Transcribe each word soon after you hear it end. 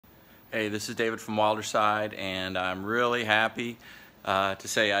Hey, this is David from Wilderside, and I'm really happy to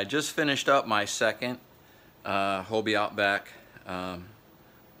say I just finished up my second Hobie Outback.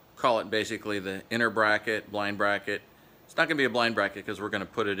 Call it basically the inner bracket, blind bracket. It's not going to be a blind bracket because we're going to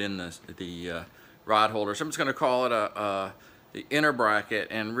put it in the rod holder. So I'm just going to call it the inner bracket,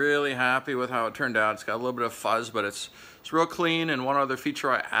 and really happy with how it turned out. It's got a little bit of fuzz, but it's real clean. And one other feature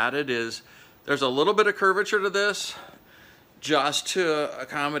I added is there's a little bit of curvature to this, just to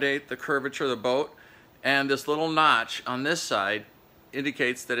accommodate the curvature of the boat, and this little notch on this side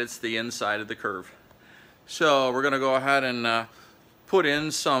indicates that it's the inside of the curve. So we're going to go ahead and put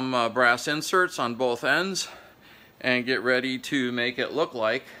in some brass inserts on both ends and get ready to make it look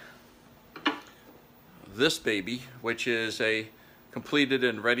like this baby, which is a completed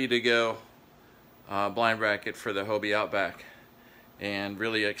and ready to go blind bracket for the Hobie Outback. And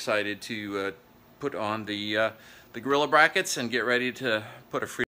really excited to put on the gorilla brackets and get ready to put a free